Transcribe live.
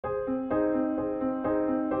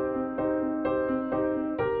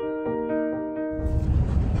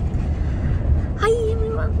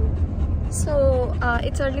So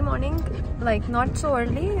it's early morning, like not so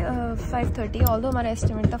early, 5:30. Although हमारा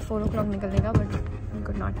estimate था 4 o'clock निकलने का, but we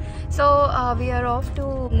could not. So we are off to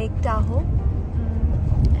Lake Tahoe,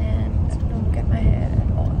 and don't look at my hair at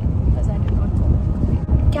all because I did not go.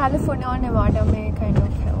 California or Nevada में kind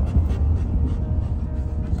of hell.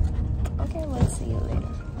 Okay, we'll see you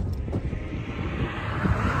later.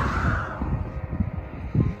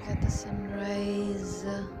 Look at the sunrise.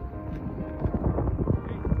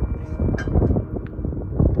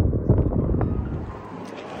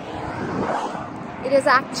 It is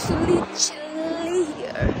actually chilly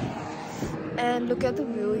here, and look at the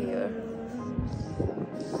view here.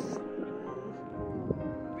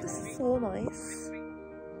 This is so nice.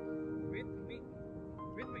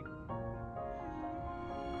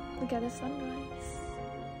 Look at the sunrise.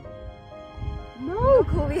 Look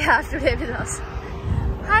who we have today with us.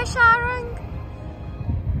 Hi Sharang.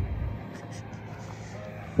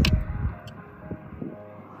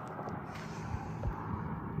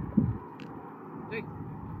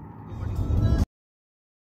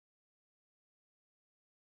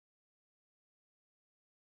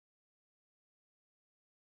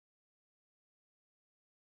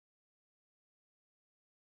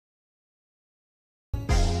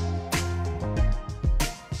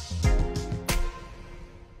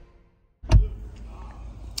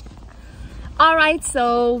 Alright, so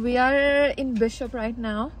we are in Bishop right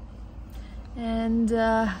now, and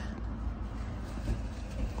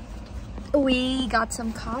we got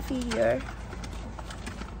some coffee here.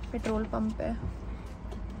 Petrol pump pe.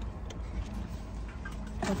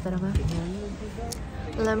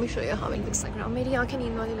 Let me show you how it looks like now. मेरी आँखें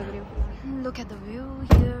नींद वाली लग रही है. Look at the view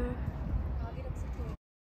here.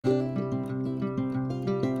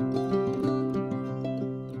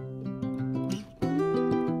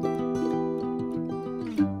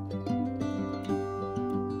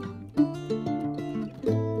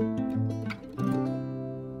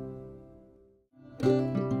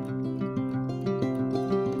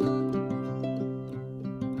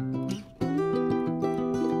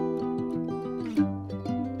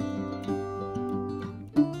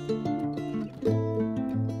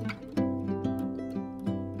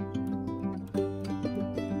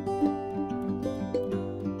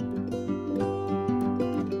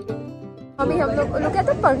 अभी हम लोग look at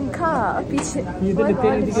the पंखा पीछे.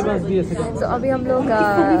 तो अभी हम लोग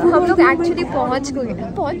एक्चुअली पहुंच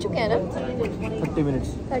चुके हैं ना 30 मिनट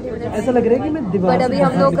ऐसा लग रहा है कि मैं दीवार. बट अभी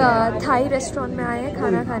हम लोग थाई रेस्टोरेंट में आए हैं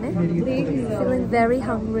खाना खाने. फीलिंग वेरी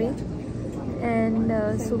हंग्री, एंड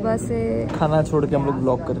सुबह से खाना छोड़ के हम लोग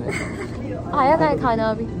ब्लॉग कर रहे हैं. आया कहाँ है खाना?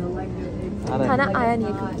 अभी खाना आया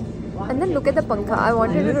नहीं है. And then look at the पंखा. I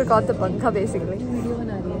wanted to record the पंखा बेसिकली.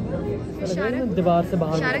 दीवार से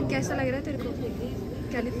बाहर. शारक कैसा लग रहा है तेरे को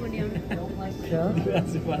कैलिफोर्निया में? क्या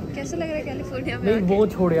कैसा लग रहा है कैलिफोर्निया में? नहीं वो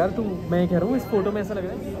छोड़ यार, तू मैं कह रहा हूँ इस फोटो में ऐसा लग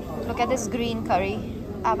रहा है. Look at this green curry,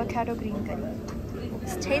 avocado green curry.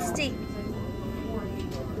 It's tasty.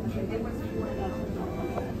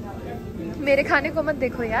 मेरे खाने को मत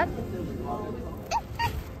देखो यार.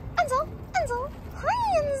 अंजो, अंजो, हाय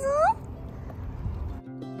अंजो.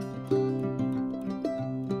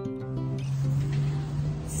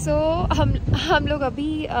 So हम लोग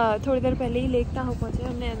अभी थोड़ी देर पहले ही लेक टाहो पहुँचे.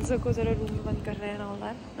 हमने एंजो को ज़रा रूम में बंद कर रहे हैं ना, ऑल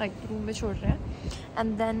दैट, लाइक रूम में छोड़ रहे हैं.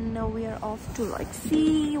 And then we are of to like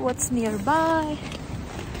see what's near by.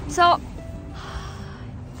 सो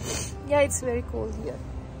या इट्स वेरी कोल्ड हियर.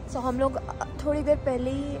 सो हम लोग थोड़ी देर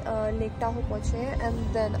पहले ही लेक टाहो पहुँचे, and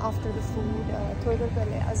then after the food थोड़ी देर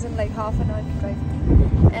पहले, as in like half an hour drive.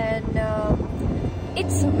 And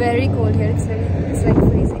it's very cold here. It's like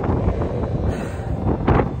freezing.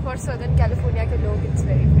 For southern California के लोग इट्स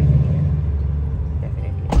वेरी फ्रीजिंग है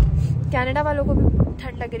डेफिनेटली. कनाडा वालों को भी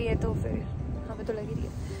ठंड लग रही है, तो फिर हमें तो लग रही है.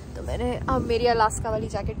 तो अब मेरी अलास्का वाली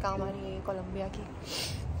जैकेट काम आ रही है कोलंबिया की.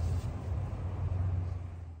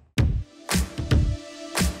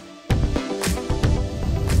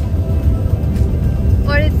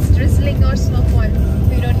 और इट्स ड्रिजलिंग और snowfall,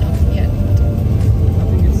 we don't know yet.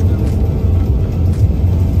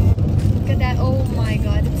 Look at that. Oh my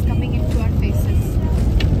god, it's coming into our faces.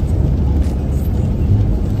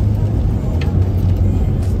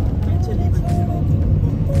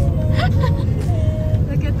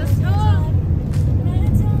 Look at the snow.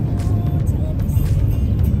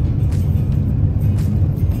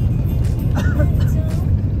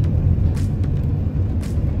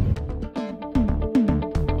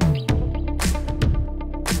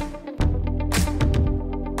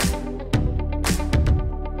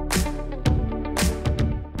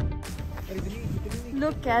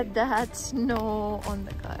 Look at that snow on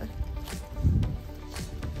the car.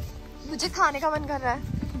 मुझे खाने का मन कर रहा है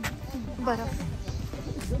बर्फ।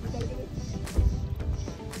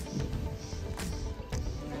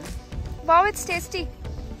 Wow it's tasty.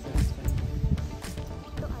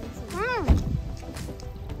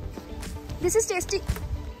 This is tasty.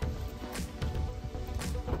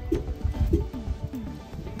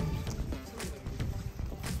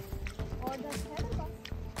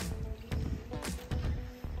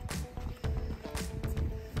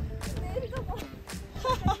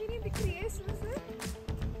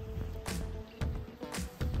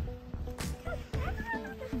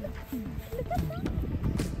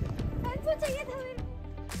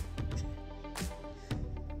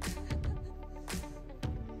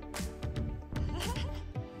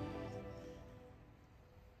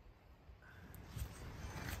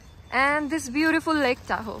 And this beautiful Lake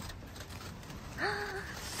Tahoe.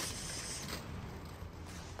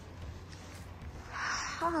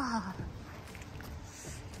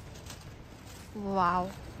 Wow.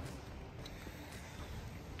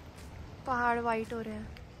 पहाड़ white हो रहे हैं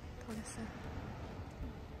थोड़े से।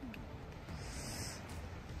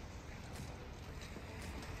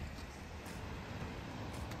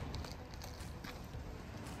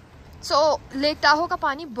 So, लेक टाहो का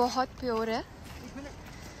पानी बहुत प्योर है।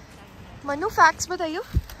 मनु फैक्ट्स बताइयो।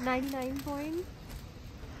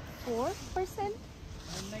 99.4%।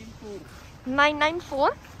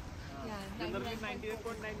 994।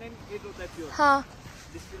 हाँ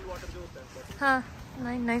हाँ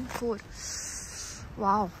 994।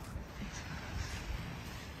 वाओ।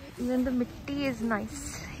 Even the मिट्टी is nice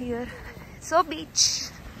here. So beach.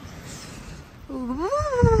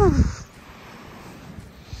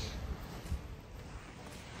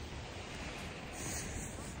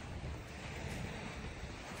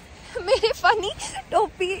 मेरी फनी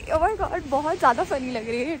टोपी, ओह माय गॉड बहुत ज्यादा फनी लग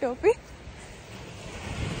रही है ये टोपी।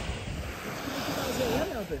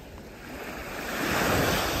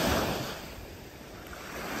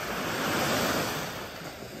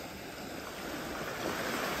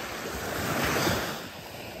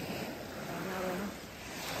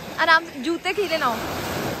 आराम से जूते खीले ना हो।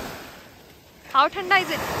 हाउ ठंडा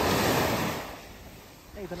इज इट?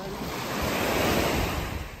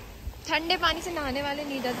 ठंडे पानी से नहाने वाले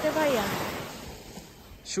नहीं डरते भाई यार।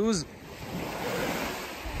 शूज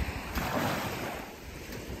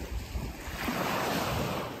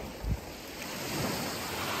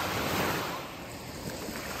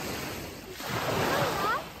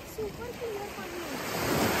सुपर क्लियर पानी है।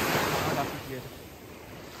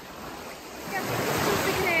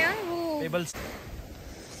 दिख रहे हैं वो टेबल्स।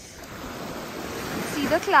 See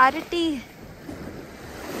the clarity.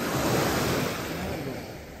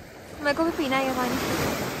 मेरे को भी पीना है ये पानी।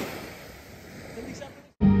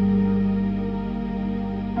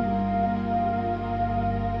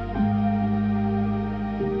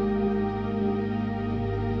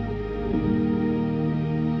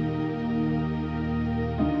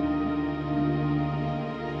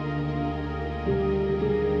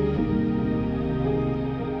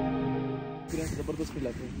 जबरदस्त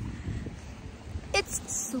खिलाते हैं। It's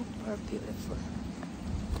super beautiful.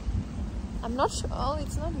 I'm not sure. Oh,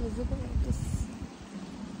 it's not visible like this.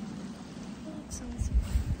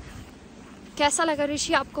 कैसा लगा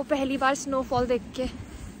ऋषि आपको पहली बार स्नोफॉल देख के?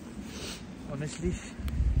 Honestly,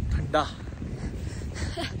 ठंडा।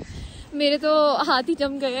 मेरे तो हाथ ही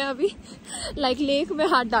जम गए हैं अभी, लाइक लेक में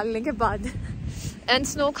हाथ डालने के बाद। एंड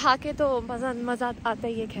स्नो खा के तो मजा आता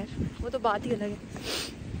ही है, खैर वो तो बात ही अलग है।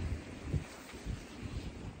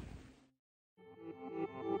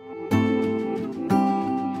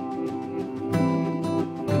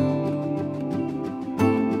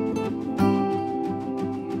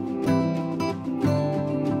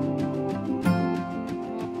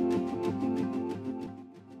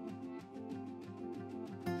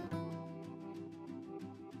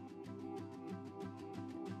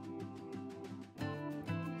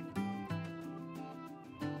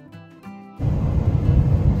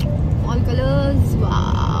 All colors,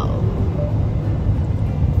 wow.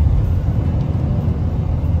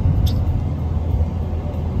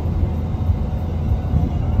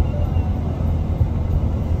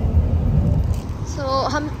 So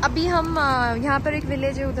हम यहाँ पर एक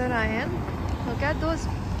विलेज है उधर आए हैं। तो क्या दो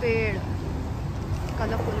पेड़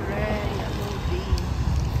कलरफुल रेड येलो ग्रीन,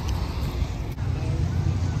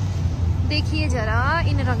 देखिए जरा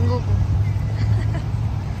इन रंगों को।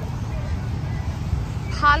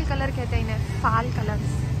 फाल कलर कहते हैं इन्हें, फाल कलर्स,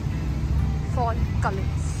 फॉल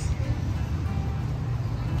कलर्स।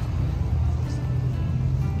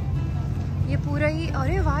 ये पूरा ही,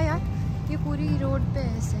 अरे वाह यार, ये पूरी रोड पे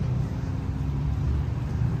है ऐसे।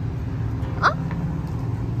 हाँ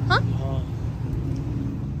हाँ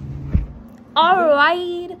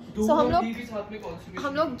प्रोवाइड। सो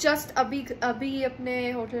हम लोग जस्ट अभी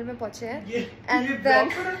अपने होटल में पहुंचे हैं एंड देन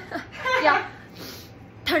या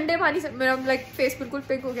ठंडे पानी से मेरा लाइक फेस बिल्कुल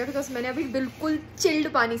पिंक हो गया बिकॉज मैंने अभी बिल्कुल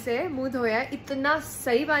चिल्ड पानी से मुंह धोया है। इतना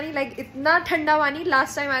सही पानी, लाइक इतना ठंडा पानी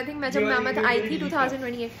लास्ट टाइम आई थिंक मैं जब मैं आई थी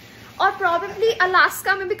 2028 और प्रॉबेबली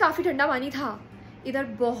अलास्का में भी काफ़ी ठंडा पानी था। इधर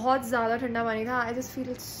बहुत ज़्यादा ठंडा पानी था। I just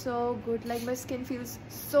feel so good, like my skin feels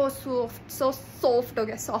so soft हो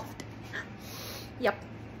गया, सॉफ्ट। यप।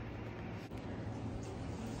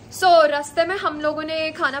 सो रास्ते में हम लोगों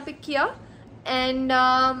ने खाना पिक किया एंड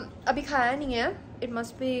अभी खाया नहीं है। It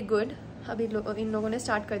must be good. अभी इन लोगों ने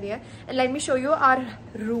स्टार्ट कर दिया है and let me show you our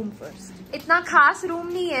room first. इतना खास रूम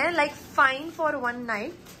नहीं है, like fine for 1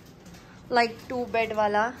 night, like 2 bed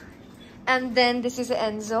वाला। And then this is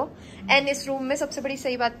Enzo. And इस रूम में सबसे बड़ी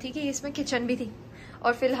सही बात थी कि इसमें किचन भी थी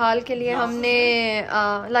और फिलहाल के लिए हमने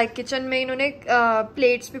लाइक किचन में इन्होंने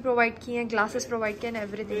प्लेट्स भी प्रोवाइड किए हैं, ग्लासेस प्रोवाइड किए हैं,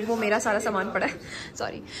 एवरीथिंग। वो मेरा सारा सामान पड़ा है,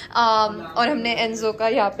 सॉरी। और हमने एंजो का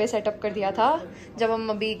यहाँ पे सेटअप कर दिया था जब हम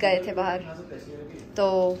अभी गए थे बाहर, तो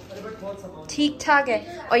ठीक ठाक है।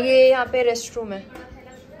 और ये यहाँ पे रेस्ट रूम है।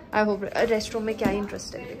 आई होप रेस्ट रूम में क्या ही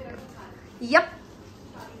इंटरेस्टिंग है। Yup,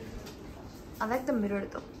 I like the mirror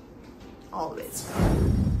तो ऑलवेज।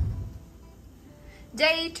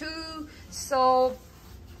 Day 2। सो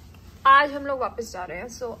आज हम लोग वापस जा रहे हैं।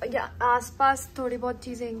 सो या आसपास थोड़ी बहुत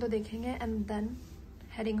चीजें एक तो देखेंगे and then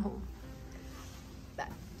heading home.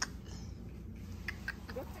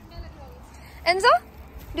 Enzo,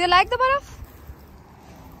 do you like the बर्फ?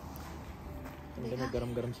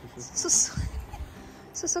 गरम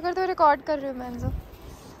सुसु करते हुए रिकॉर्ड कर रही हूँ मैं।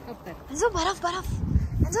 एंजो बर्फ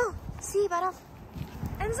एंजो सी बर्फ।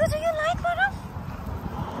 एंजो डू यू लाइक बर्फ?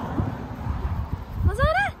 मजा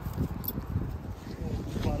आ रहा है?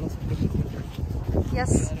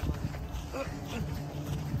 Yes.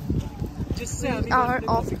 We are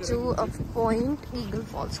off to a point, Eagle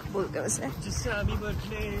Falls बोलते हैं उसे।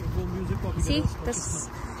 See,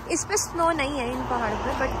 इस पे स्नो नहीं है इन पहाड़ पे,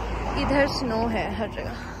 बट इधर स्नो है हर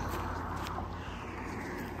जगह।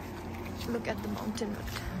 Look at the mountain.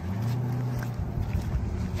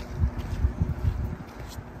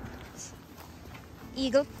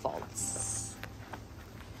 Eagle Falls.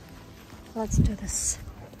 Let's do this.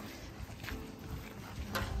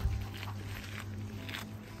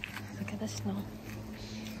 Look at the snow.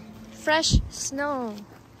 Fresh snow.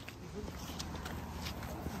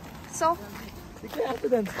 So.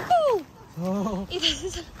 इधर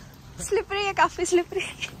स्लिपरी है, काफी स्लिपरी।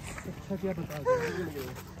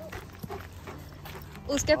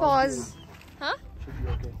 उसके पॉज। हाँ?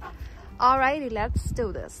 Alrighty, let's do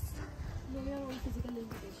this.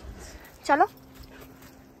 चलो।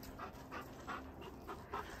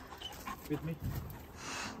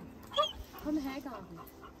 हम हैं कहाँ पे?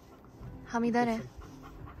 हम इधर हैं।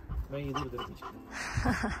 मैं इधर पीछे।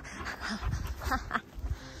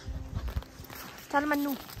 चल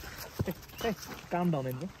Mannu. Calm down,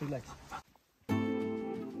 relax.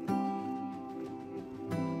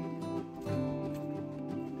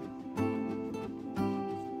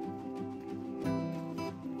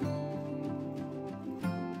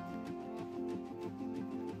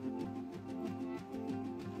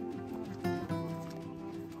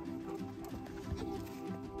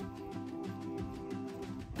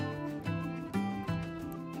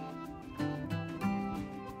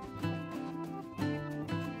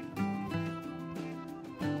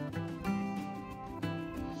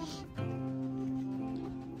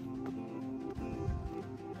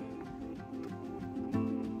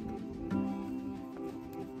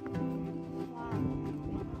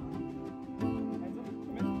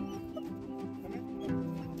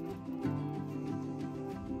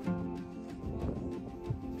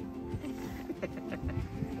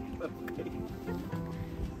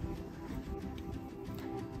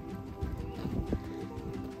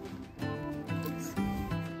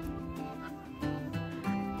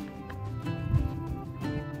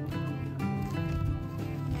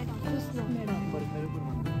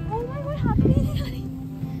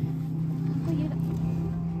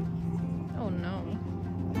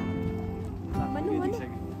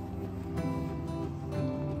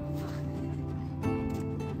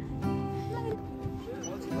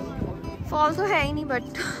 Fall तो है ही नहीं, बट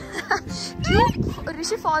क्यों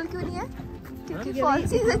ऋषि फॉल क्यों नहीं है? क्योंकि फॉल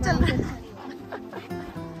सीजन चल रहा है।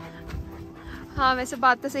 हाँ वैसे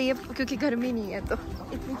बात तो सही है, क्योंकि गर्मी नहीं है तो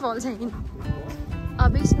इतनी फॉल्स है ही नहीं।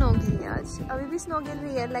 अभी स्नो गिर रही है, आज अभी भी स्नो गिर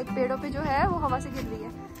रही है, लाइक पेड़ों पे जो है वो हवा से गिर रही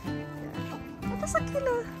है। तो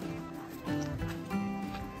सकीला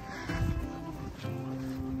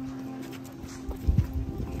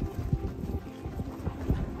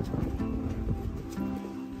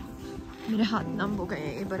मेरे हाथ नम हो गए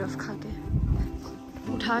हैं ये बर्फ खा के,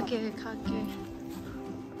 उठा के खा के।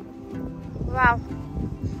 वाह,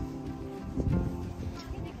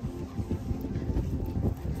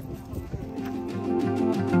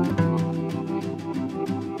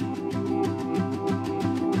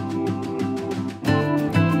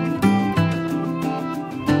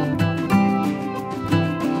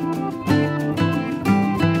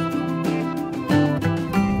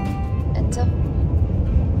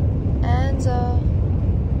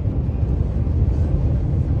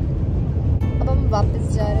 वापस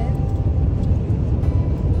जा रहे हैं।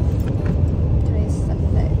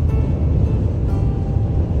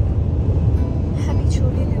 हैप्पी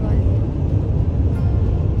छोटी Diwali.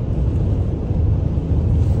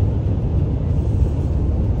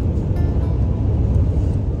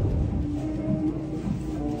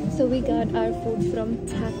 So we got our food from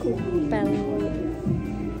Taco Bell.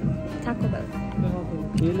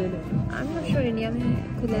 I'm not sure India में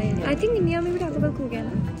खुला है। I think इंडिया में भी Taco Bell खुल गया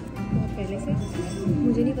ना पहले से,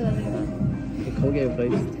 मुझे नहीं पता लगा। हो गया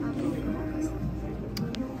price.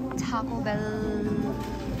 Taco Bell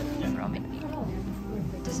from India.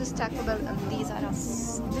 This is Taco Bell and these are us.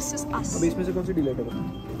 This is us. अब इसमें से कौन सी डिलीट है?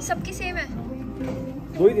 सबकी सेम है।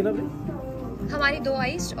 दो ही थी ना? हमारी 2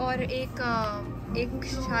 आइस्ड और एक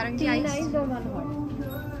शारंग की आइस्ड। 3 आइस्ड और 1 hot.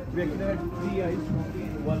 We actually had 3 ice,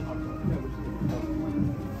 1 hot.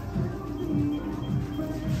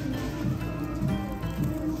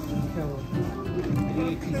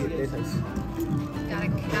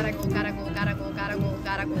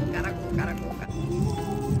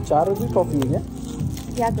 चारों की कॉफी है क्या?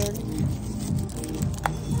 या good.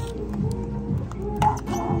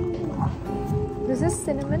 This is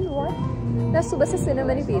cinnamon what? मैं सुबह से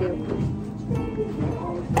cinnamon ही पी रही हूँ।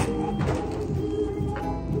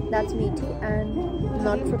 That's meaty and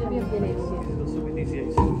not fruity.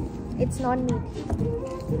 It's not meaty.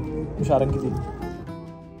 Sharang की थी।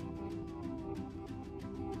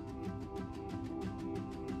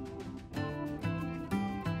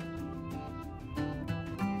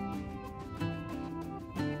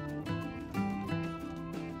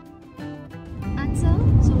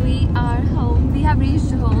 So we are home. We have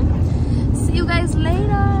reached home. See you guys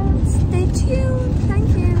later. Stay tuned.